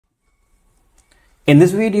In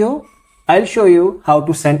this video, I'll show you how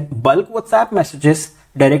to send bulk WhatsApp messages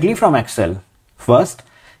directly from Excel. First,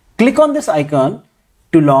 click on this icon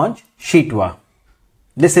to launch SheetWA.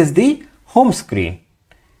 This is the home screen.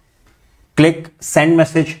 Click Send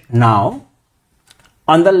Message Now.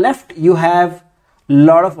 On the left, you have a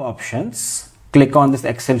lot of options. Click on this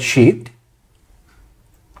Excel sheet.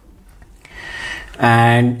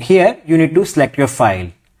 And here you need to select your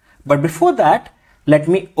file. But before that, let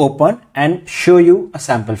me open and show you a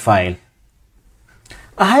sample file.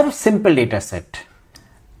 I have a simple data set.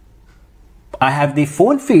 I have the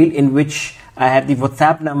phone field in which I have the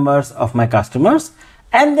WhatsApp numbers of my customers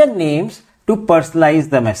and their names to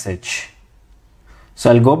personalize the message.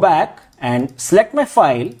 So I'll go back and select my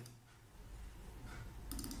file.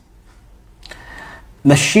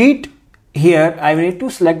 The sheet here, I need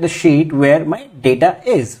to select the sheet where my data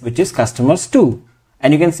is, which is customers 2.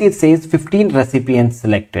 And you can see it says 15 recipients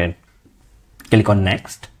selected. Click on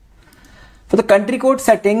next. For the country code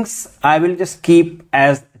settings, I will just keep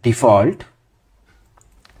as default.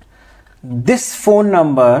 This phone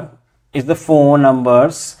number is the phone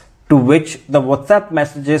numbers to which the WhatsApp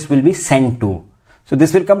messages will be sent to. So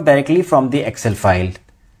this will come directly from the Excel file.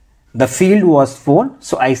 The field was phone,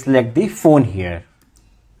 so I select the phone here.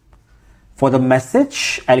 For the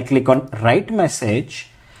message, I'll click on write message.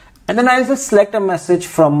 And then I'll just select a message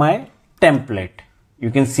from my template. You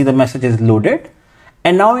can see the message is loaded.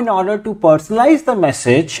 And now in order to personalize the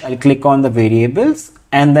message, I'll click on the variables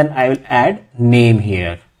and then I will add name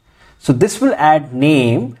here. So this will add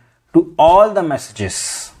name to all the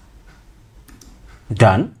messages.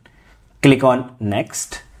 Done. Click on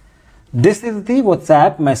next. This is the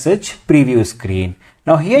WhatsApp message preview screen.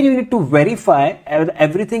 Now here you need to verify whether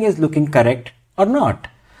everything is looking correct or not.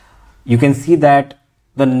 You can see that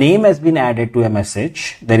the name has been added to a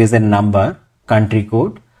message. There is a number, country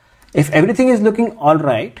code. If everything is looking all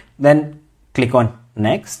right, then click on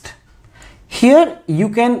next. Here you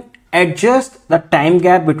can adjust the time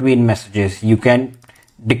gap between messages. You can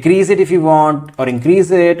decrease it if you want, or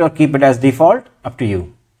increase it, or keep it as default, up to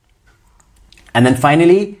you. And then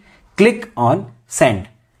finally, click on send.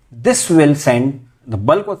 This will send the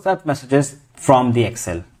bulk WhatsApp messages from the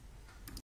Excel.